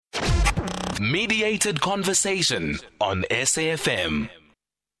Mediated Conversation on SAFM.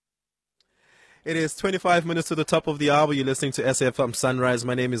 It is 25 minutes to the top of the hour. You're listening to SAFM Sunrise.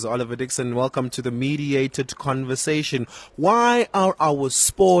 My name is Oliver Dixon. Welcome to the Mediated Conversation. Why are our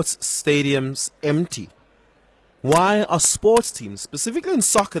sports stadiums empty? Why are sports teams, specifically in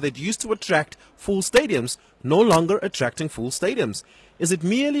soccer, that used to attract full stadiums, no longer attracting full stadiums? Is it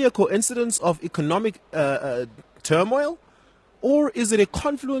merely a coincidence of economic turmoil? Or is it a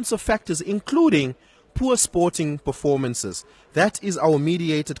confluence of factors, including poor sporting performances? That is our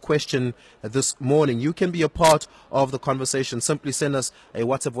mediated question this morning. You can be a part of the conversation. Simply send us a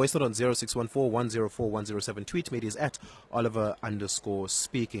WhatsApp voice note on 0614-104-107. Tweet me, it is at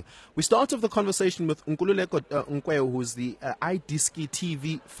Oliver_speaking. We start off the conversation with Nkuleleko Nkewu, who is the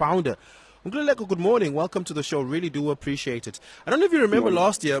iDiskiTV founder. Nkuleleko, good morning. Welcome to the show. Really do appreciate it. I don't know if you remember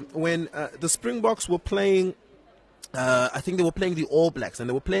last year when the Springboks were playing, I think they were playing the All Blacks, and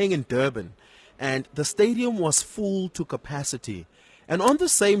they were playing in Durban. And the stadium was full to capacity. And on the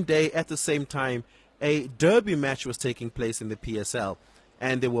same day, at the same time, a derby match was taking place in the PSL.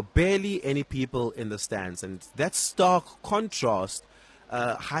 And there were barely any people in the stands. And that stark contrast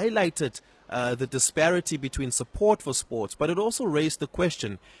highlighted the disparity between support for sports. But it also raised the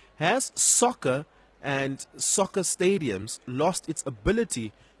question, has soccer and soccer stadiums lost its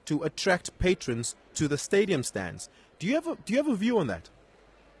ability to attract patrons to the stadium stands? Do you have a view on that?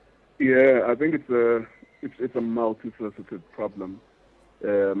 Yeah, I think it's a multifaceted problem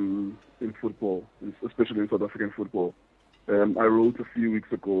in football, especially in South African football. I wrote a few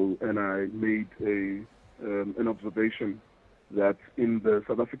weeks ago, and I made an observation that in the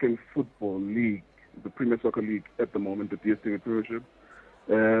South African Football League, the Premier Soccer League at the moment, the DStv Premiership,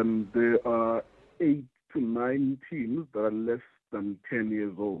 there are 8 to 9 teams that are less than 10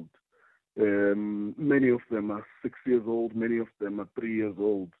 years old. Many of them are 6 years old, many of them are 3 years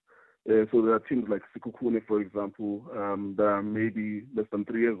old. So there are teams like Sekhukhune, for example, that are maybe less than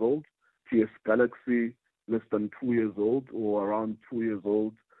 3 years old. TS Galaxy, less than 2 years old or around 2 years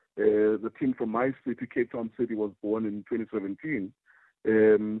old. The team from my city, Cape Town City, was born in 2017.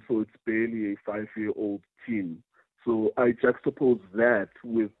 So it's barely a 5-year-old team. So I juxtapose that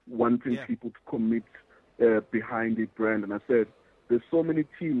with wanting people to commit behind a brand. And I said, there's so many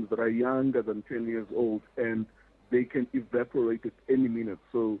teams that are younger than 10 years old, and they can evaporate at any minute.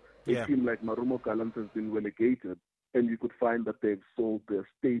 So a team like Marumo Gallants has been relegated, and you could find that they've sold their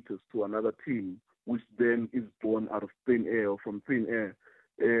status to another team, which then is born out of thin air or from thin air.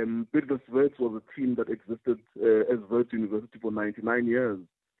 Bidvest Wits was a team that existed as Wits University for 99 years,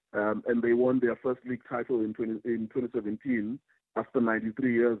 and they won their first league title in 2017 after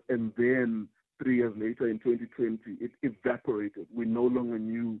 93 years, and then 3 years later in 2020, it evaporated. We no longer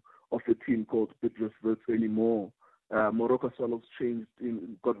knew of a team called Bidvest Wits anymore. Moroka Swallows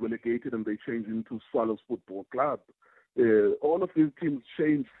got relegated, and they changed into Swallows Football Club. All of these teams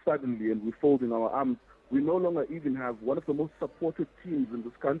changed suddenly, and we fold in our arms. We no longer even have one of the most supported teams in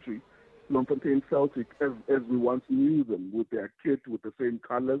this country, Bloemfontein Celtic, as we once knew them, with their kit, with the same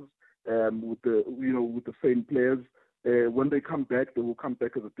colors, with the same players. When they come back, they will come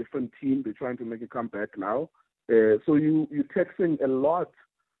back as a different team. They're trying to make a comeback now. So you're taxing a lot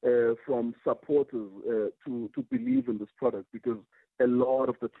from supporters to believe in this product, because a lot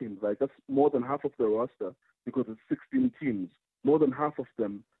of the teams, like that's more than half of the roster, because it's 16 teams, more than half of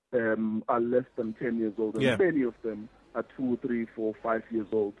them are less than 10 years old, and many of them are 2, 3, 4, 5 years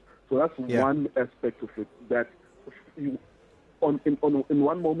old. So that's one aspect of it, that in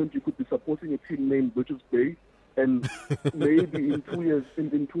one moment you could be supporting a team named Richards Bay, and maybe in 2 years,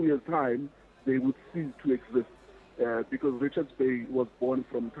 in 2 years' time, they would cease to exist. Because Richards Bay was born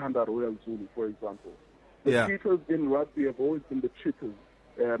from Tanda Royal Zulu, for example. The Cheetahs in rugby have always been the Cheetahs,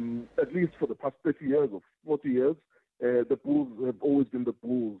 at least for the past 30 years or 40 years. The Bulls have always been the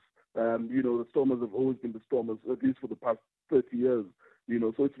Bulls. The Stormers have always been the Stormers, at least for the past 30 years.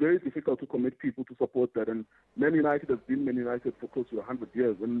 So it's very difficult to commit people to support that. And Man United has been Man United for close to 100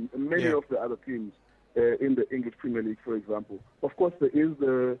 years, and many of the other teams in the English Premier League, for example. Of course, there is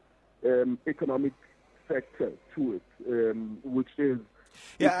the economic factor to it, which is...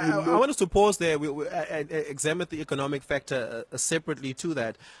 I want us to pause there and examine the economic factor separately to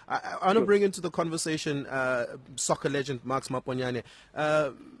that. I want to bring into the conversation soccer legend Marks Maponyane.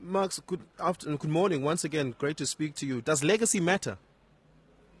 Marks, good afternoon, good morning. Once again, great to speak to you. Does legacy matter?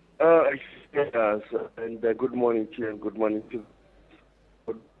 It does. And good morning to you, and good morning to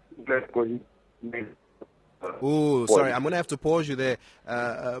Oh, sorry, I'm going to have to pause you there,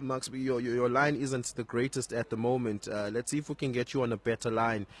 Max. Your line isn't the greatest at the moment. Let's see if we can get you on a better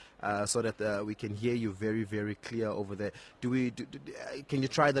line so that we can hear you very, very clear over there. Can you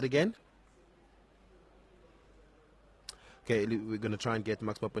try that again? Okay, we're going to try and get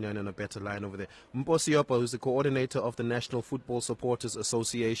Marks Maponyane on a better line over there. Mpho Seopa, who's the coordinator of the National Football Supporters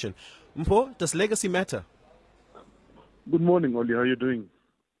Association. Mpho, does legacy matter? Good morning, Oli. How are you doing?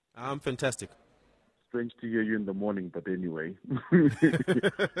 I'm fantastic. Strange to hear you in the morning, but anyway.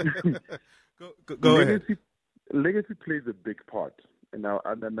 Go ahead. Legacy plays a big part. And I'll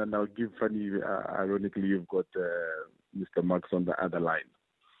give funny, ironically, you've got Mr. Marks on the other line.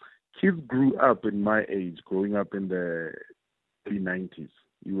 Kids grew up in my age, growing up in the early 90s.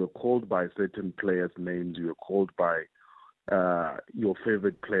 You were called by certain players' names. You were called by your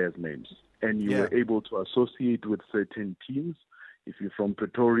favorite players' names. And you were able to associate with certain teams. If you're from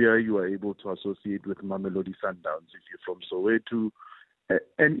Pretoria, you are able to associate with Mamelodi Sundowns. If you're from Soweto,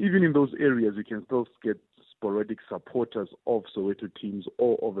 and even in those areas, you can still get sporadic supporters of Soweto teams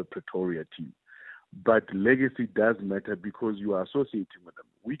or of a Pretoria team. But legacy does matter because you are associating with them.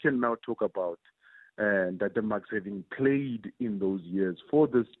 We can now talk about Dr. Marks having played in those years for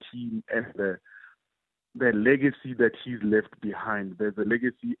this team and the legacy that he's left behind. There's a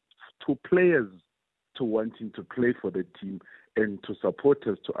legacy to players to wanting to play for the team and to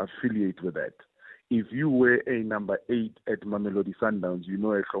supporters to affiliate with that. If you were a number 8 at Mamelodi Sundowns, you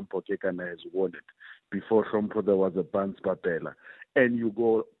know a Mpho Seopa has won it. Before Mpho, there was a Marks Maponyane. And you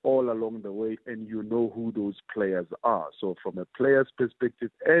go all along the way and you know who those players are. So from a player's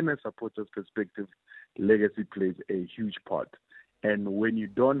perspective and a supporter's perspective, legacy plays a huge part. And when you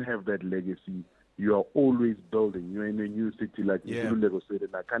don't have that legacy, you are always building. You're in a new city, like Nkuleleko said,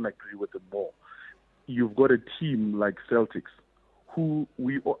 and I can agree with him more. You've got a team like Celtics, who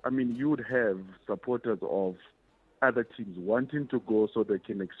you would have supporters of other teams wanting to go so they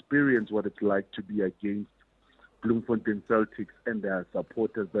can experience what it's like to be against Bloemfontein Celtics and their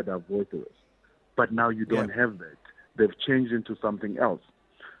supporters that are voters. But now you don't have that. They've changed into something else.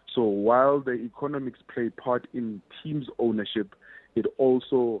 So while the economics play part in teams' ownership, it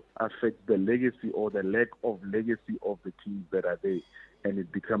also affects the legacy or the lack of legacy of the teams that are there. And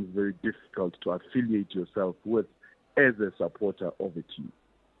it becomes very difficult to affiliate yourself with as a supporter of a team.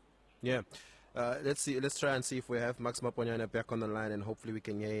 Yeah. Let's see. Let's try and see if we have Marks Maponyane back on the line, and hopefully we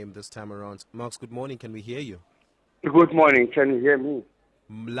can hear him this time around. Marks, good morning. Can we hear you? Good morning. Can you hear me?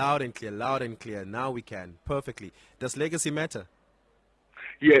 Loud and clear, loud and clear. Now we can. Perfectly. Does legacy matter?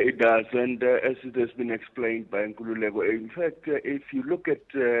 Yeah, it does. And as it has been explained by Nkuleleko, in fact, if you look at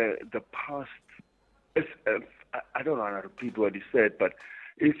the past, I don't want to repeat what he said, but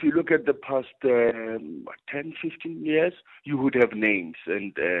if you look at the past 10, 15 years, you would have names.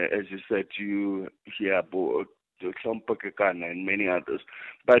 And as you said, you hear about Mpho Seopa and many others.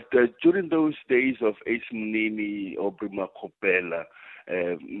 But during those days of Ace Munini, Obrima Kopela,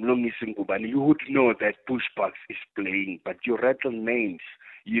 Mlungisi Ngubane, you would know that Pushbacks is playing, but you rattle names.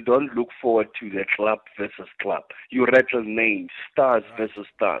 You don't look forward to the club versus club. You rattle names, stars versus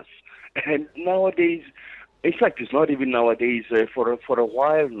stars. And nowadays, in fact, it's not even nowadays, for a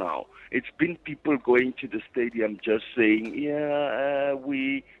while now. It's been people going to the stadium just saying,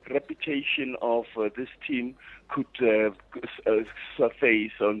 reputation of this team could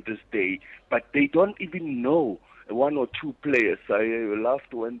surface on this day. But they don't even know one or two players. I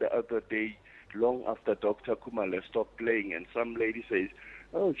laughed when the other day, long after Dr. Kumale stopped playing, and some lady says,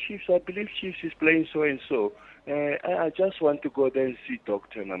 "Oh, Chiefs, I believe Chiefs is playing so-and-so. I just want to go there and see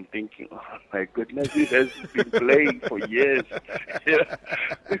Doctor." And I'm thinking, oh my goodness, he has been playing for years.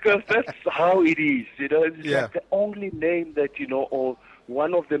 Because that's how it is. It's like the only name that or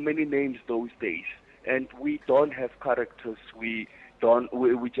one of the many names those days. And we don't have characters. We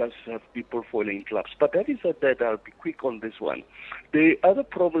just have people following clubs. But that is that. I'll be quick on this one. The other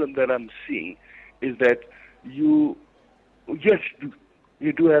problem that I'm seeing is that you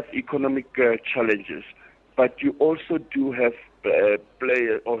do have economic challenges, but you also do have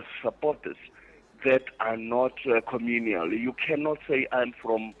players or supporters that are not communal. You cannot say, I'm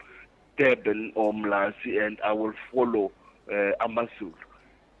from Durban or Mlazi and I will follow AmaZulu.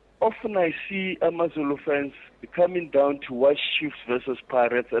 Often I see AmaZulu fans coming down to watch Chiefs versus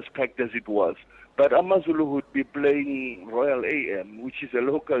Pirates, as packed as it was. But AmaZulu would be playing Royal AM, which is a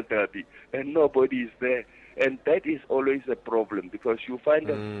local derby, and nobody is there. And that is always a problem, because you find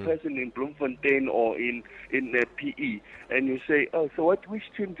a person in Bloemfontein or in PE, and you say, "Oh, so which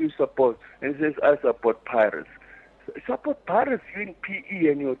team do you support?" And he says, "I support Pirates." Support Pirates, you're in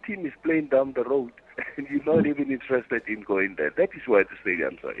PE, and your team is playing down the road, and you're not even interested in going there. That is why the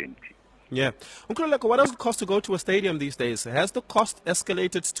stadiums are empty. Yeah. Nkuleleko, what does it cost to go to a stadium these days? Has the cost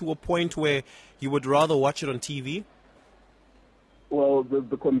escalated to a point where you would rather watch it on TV? Well,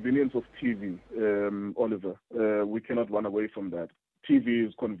 the convenience of TV, Oliver, we cannot run away from that. TV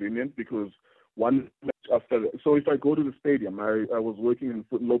is convenient because one match after. So if I go to the stadium, I was working in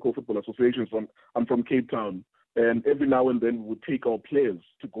local football associations. I'm from Cape Town, and every now and then we would take our players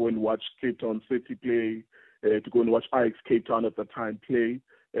to go and watch Cape Town City play, to go and watch Ajax Cape Town at the time play,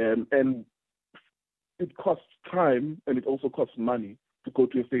 and it costs time and it also costs money to go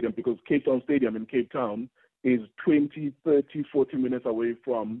to a stadium, because Cape Town Stadium in Cape Town is 20, 30, 40 minutes away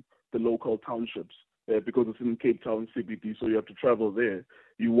from the local townships, because it's in Cape Town CBD, so you have to travel there.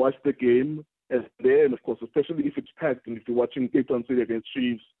 You watch the game there, and of course, especially if it's packed, and if you're watching Cape Town City against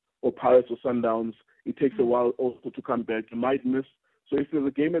Chiefs or Pirates or Sundowns, it takes a while also to come back. You might miss, so if there's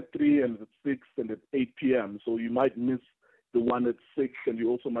a game at 3 and it's 6 and it's 8 p.m., so you might miss the one at 6, and you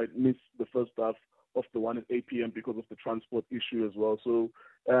also might miss the first half of the one at 8 p.m. because of the transport issue as well. So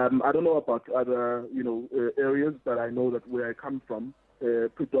I don't know about other areas, but I know that where I come from,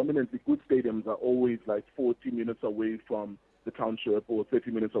 predominantly good stadiums are always like 40 minutes away from the township or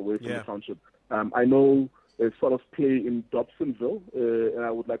 30 minutes away from the township. I know Swallows play in Dobsonville, and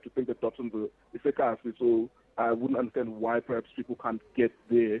I would like to think that Dobsonville is a castle, so I wouldn't understand why perhaps people can't get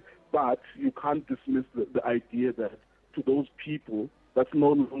there. But you can't dismiss the idea that to those people, that's no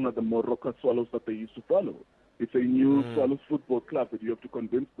longer the Morocco Swallows that they used to follow. It's a new Swallows football club that you have to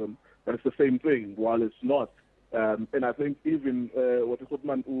convince them that it's the same thing, while it's not. And I think even what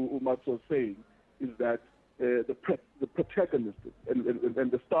Marks was saying is that the protagonists and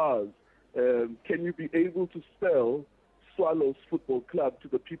the stars, can you be able to sell Swallows Football Club to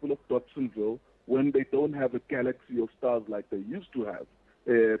the people of Dobsonville when they don't have a galaxy of stars like they used to have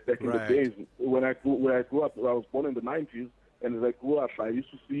back in the days? When I grew up, I was born in the 90s, and as I grew up, I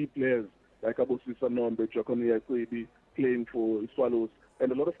used to see players like Abosisa Nombe, Jokoni Akwebi playing for Swallows,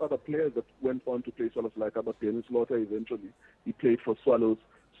 and a lot of other players that went on to play Swallows, like Dennis Slaughter eventually. He played for Swallows.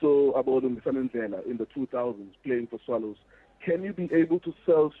 So Abodum Sanenzela in the 2000s playing for Swallows. Can you be able to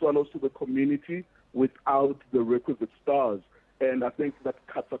sell Swallows to the community without the requisite stars? And I think that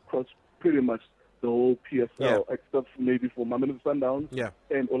cuts across pretty much the whole PSL, except maybe for Mamelodi Sundowns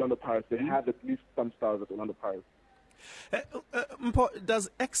and Orlando Pirates. They have at least some stars at Orlando Pirates. Mpho, does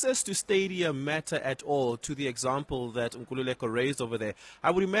access to stadium matter at all, to the example that Nkuleleko raised over there?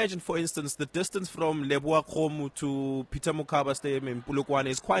 I would imagine, for instance, the distance from Leboa Khomu to Peter Mokaba Stadium in Polokwane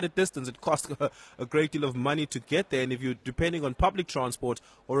is quite a distance. It costs a great deal of money to get there, and if you're depending on public transport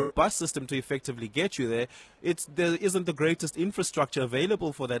or a bus system to effectively get you there, there isn't the greatest infrastructure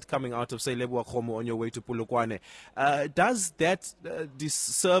available for that coming out of, say, Leboa Khomu on your way to Polokwane. Does that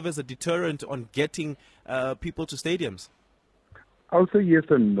serve as a deterrent on getting people to stadiums? I'll say yes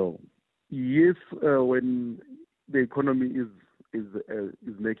and no. Yes, when the economy is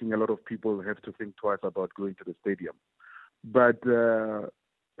making a lot of people have to think twice about going to the stadium. But a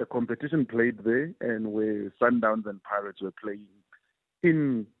competition played there, and where Sundowns and Pirates were playing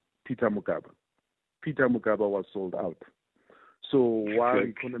in Peter Mokaba. Peter Mokaba was sold out. So while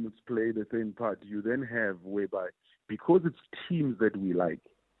economics play the same part, you then have whereby, because it's teams that we like,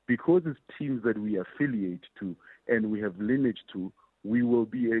 because it's teams that we affiliate to and we have lineage to, we will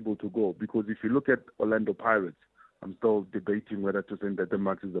be able to go. Because if you look at Orlando Pirates, I'm still debating whether to say that the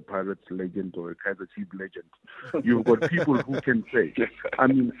Marks is a Pirates legend or a Kaizer Chiefs legend. You've got people who can say. I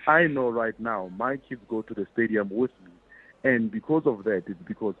mean, I know right now my kids go to the stadium with me, and because of that, it's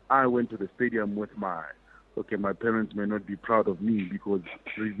because I went to the stadium with my parents may not be proud of me because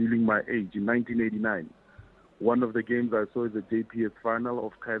revealing my age. In 1989, one of the games I saw is the JPS final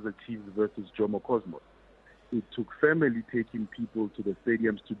of Kaizer Chiefs versus Jomo Cosmos. It took family taking people to the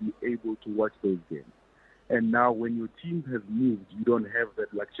stadiums to be able to watch those games. And now when your team has moved, you don't have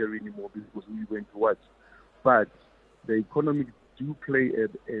that luxury anymore because we went to watch. But the economy does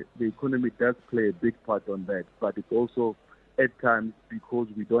play a big part on that. But it's also at times because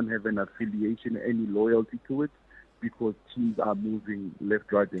we don't have an affiliation, any loyalty to it, because teams are moving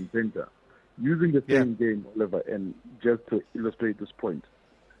left, right, and center. Using the same game, Oliver, and just to illustrate this point,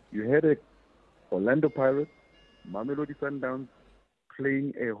 you had a Orlando Pirates, Mamelodi Sundowns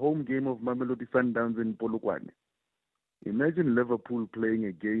playing a home game of Mamelodi Sundowns in Polokwane. Imagine Liverpool playing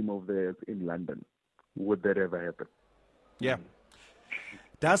a game of theirs in London. Would that ever happen? Yeah.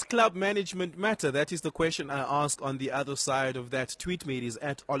 Does club management matter? That is the question I ask on the other side of that. Tweet me, it is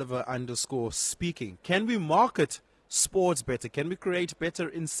at Oliver_speaking. Can we market sports better? Can we create better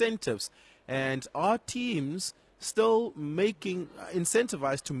incentives? And are teams still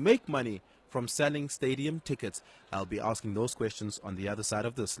incentivized to make money from selling stadium tickets? I'll be asking those questions on the other side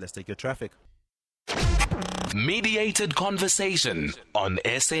of this. Let's take your traffic. Mediated Conversation on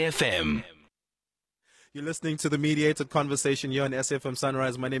SAFM. You're listening to the Mediated Conversation here on SAFM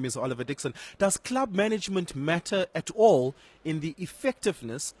Sunrise. My name is Oliver Dixon. Does club management matter at all in the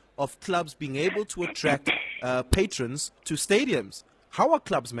effectiveness of clubs being able to attract patrons to stadiums. How are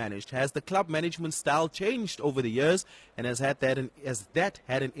clubs managed? Has the club management style changed over the years, and has that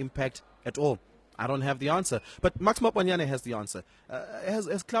had an impact at all? I don't have the answer, but Marks Maponyane has the answer.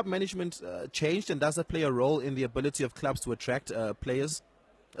 Has club management changed, and does that play a role in the ability of clubs to attract players?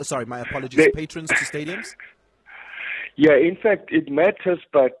 Patrons to stadiums? Yeah, in fact, it matters,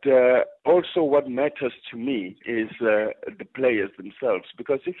 but also what matters to me is the players themselves.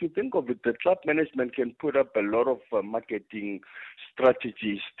 Because if you think of it, the club management can put up a lot of marketing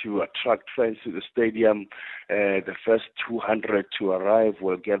strategies to attract fans to the stadium. The first 200 to arrive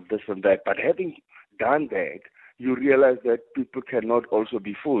will get this and that. But having done that, you realize that people cannot also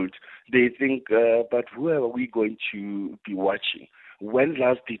be fooled. They think, but who are we going to be watching? When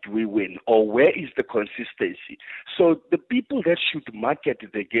last did we win? Or where is the consistency? So the people that should market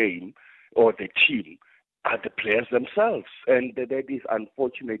the game or the team are the players themselves. And that is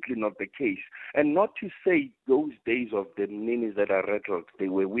unfortunately not the case. And not to say those days of the Ninis that are rattled, they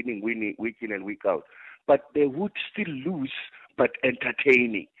were winning week in and week out. But they would still lose, but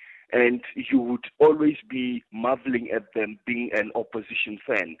entertaining. And you would always be marveling at them being an opposition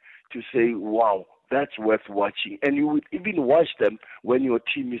fan to say, wow, that's worth watching. And you would even watch them when your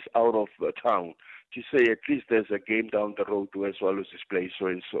team is out of town to say at least there's a game down the road where Swallows is playing so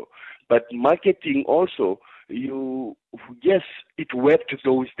and so. But marketing also, yes, it worked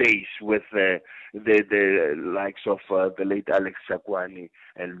those days with the likes of the late Alex Chakwani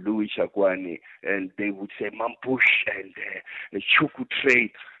and Louis Chakwani, and they would say Mampush and Chuku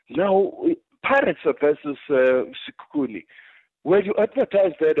Trade. Now, Pirates versus Sekhukhune. Well, you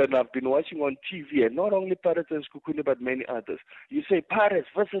advertise that, and I've been watching on TV, and not only Pirates and Sekhukhune, but many others. You say Pirates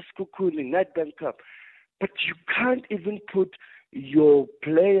versus Sekhukhune, Nedbank Cup. But you can't even put your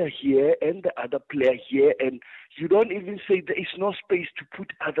player here and the other player here, and you don't even say there is no space to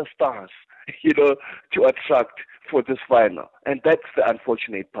put other stars, to attract for this final. And that's the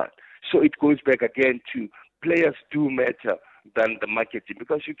unfortunate part. So it goes back again to players do matter than the marketing,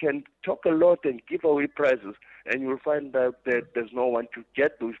 because you can talk a lot and give away prizes, and you'll find out that there's no one to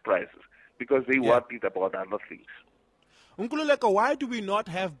get those prizes because they worried about other things. Nkuleleko, why do we not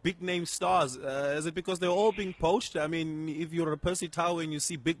have big-name stars? Is it because they're all being poached? I mean, if you're a Percy Tau and you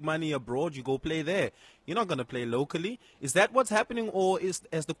see big money abroad, you go play there. You're not going to play locally. Is that what's happening, or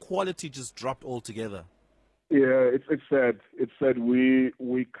has the quality just dropped altogether? Yeah, it's sad. It's sad.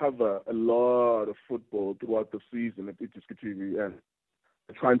 We cover a lot of football throughout the season at iDiskiTV, and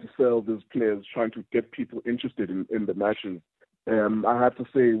trying to sell these players, trying to get people interested in the matches. I have to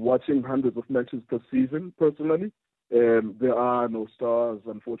say, watching hundreds of matches per season, personally, there are no stars,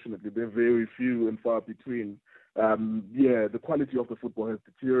 unfortunately. They're very few and far between. The quality of the football has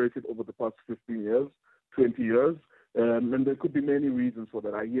deteriorated over the past 15 years, 20 years, and there could be many reasons for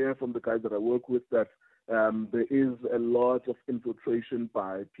that. I hear from the guys that I work with that there is a lot of infiltration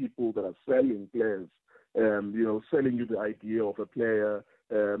by people that are selling players, selling you the idea of a player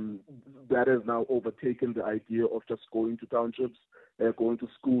that has now overtaken the idea of just going to townships, going to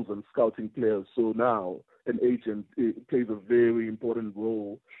schools and scouting players. So now an agent plays a very important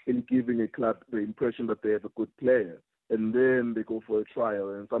role in giving a club the impression that they have a good player. And then they go for a trial,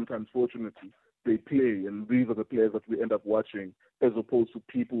 and sometimes, fortunately, they play, and these are the players that we end up watching, as opposed to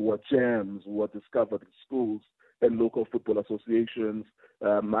people who are gems, who are discovered in schools and local football associations.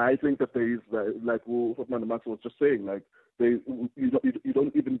 I think that there is, like what Max was just saying, like you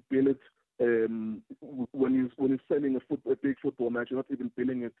don't even bill it when you're selling a big football match. You're not even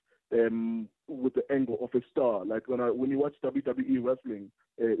billing it with the angle of a star. Like when you watch WWE wrestling,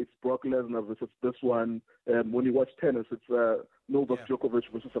 it's Brock Lesnar versus this one. When you watch tennis, it's Novak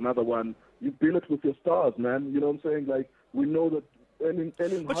Djokovic versus another one. You bill it with your stars, man. You know what I'm saying? Like, we know that.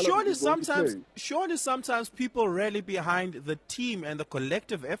 But surely sometimes people rally behind the team and the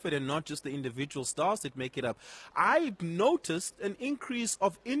collective effort and not just the individual stars that make it up. I've noticed an increase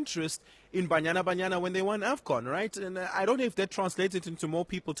of interest in Banyana when they won AFCON, right? And I don't know if that translated into more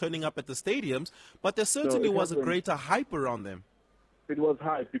people turning up at the stadiums, but there certainly was a greater hype around them. It was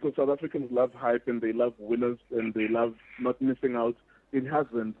hype because South Africans love hype and they love winners and they love not missing out. It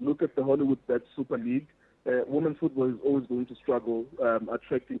hasn't. Look at the Hollywood Bet Super League. Women's football is always going to struggle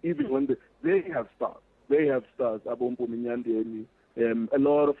attracting, even when they have stars. They have stars. Mpho Seopa, a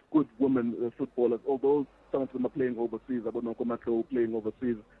lot of good women footballers, although some of them are playing overseas. Nkuleleko Nkewu playing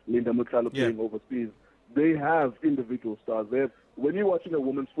overseas, Linda Mutlalo playing overseas. They have individual stars. When you're watching a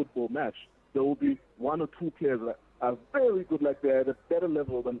women's football match, there will be one or two players that are very good, like they're at a better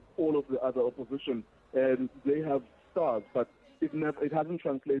level than all of the other opposition, and they have stars, but it hasn't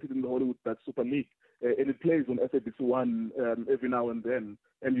translated in the Hollywood Bet Super League. and it plays on SABC1 every now and then,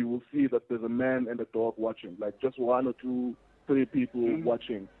 and you will see that there's a man and a dog watching, like just 1 or 2, 3 people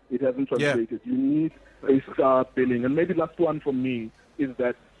watching. It hasn't translated. You need a star billing. And maybe last one for me is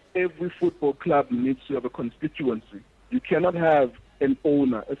that every football club needs to have a constituency. You cannot have an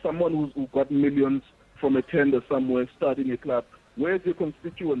owner, someone who's got millions from a tender somewhere starting a club. Where's your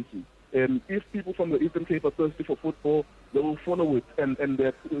constituency? If people from the Eastern Cape are thirsty for football, they will follow it, and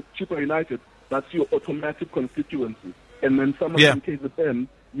they're Chippa United. That's your automatic constituency. And then someone in KZN,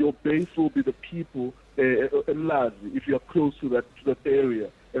 your base will be the people in Lazi, if you're close to that area.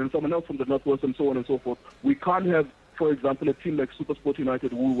 And then someone else from the Northwest, and so on and so forth. We can't have, for example, a team like SuperSport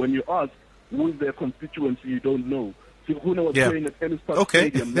United, who, when you ask who is their constituency, you don't know. Sifuna was playing at Ellis Park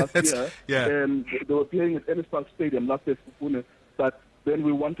Stadium last year. And they were playing at Ellis Park Stadium last year, Sifuna, but then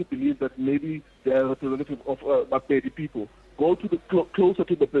we want to believe that maybe they are representative of Bapedi people. Go to the closer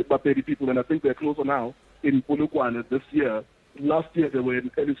to the Bapedi people, and I think they're closer now in Polokwane this year. Last year they were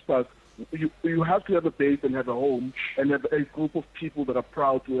in Ellis Park. You have to have a base and have a home and have a group of people that are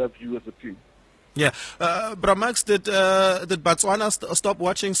proud to have you as a team. Yeah. Max, did Botswana stop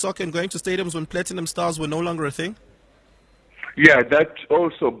watching soccer and going to stadiums when Platinum Stars were no longer a thing? Yeah, that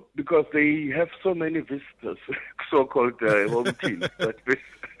also, because they have so many visitors, so-called home teams.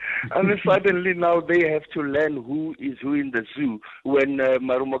 And then suddenly now they have to learn who is who in the zoo when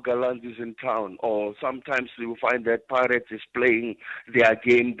Marumo Galant is in town. Or sometimes you will find that Pirates is playing their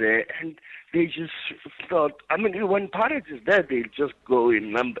game there. And they just thought, I mean, when Pirates is there, they just go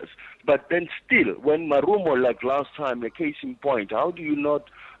in numbers. But then still, when Marumo, like last time, a case in point, how do you not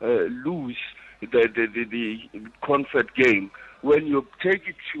lose the comfort game? When you take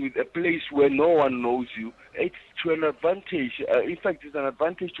it to a place where no one knows you, it's to an advantage. In fact, it's an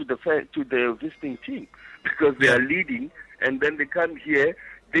advantage to the visiting team, because they are leading, and then they come here,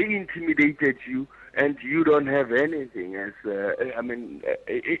 they intimidated you, and you don't have anything.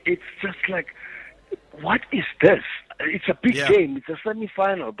 It's just like, what is this? It's a big game. It's a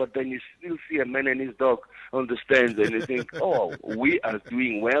semi-final, but then you still see a man and his dog on the stands, and you think, oh, we are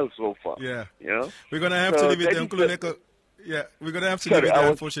doing well so far. Yeah. You know? We're going to have to leave it there, Nkuleleko. Yeah, we're going to have to leave it there.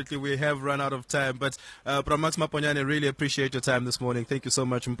 Unfortunately, we have run out of time. But Marks Maponyane, really appreciate your time this morning. Thank you so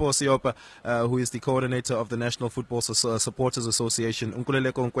much. Mpho Seopa, who is the coordinator of the National Football Supporters Association.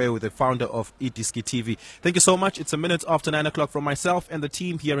 Nkuleleko Nkewu, the founder of iDiskiTV. Thank you so much. It's a minute after 9 o'clock from myself and the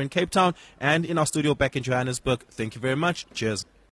team here in Cape Town and in our studio back in Johannesburg. Thank you very much. Cheers.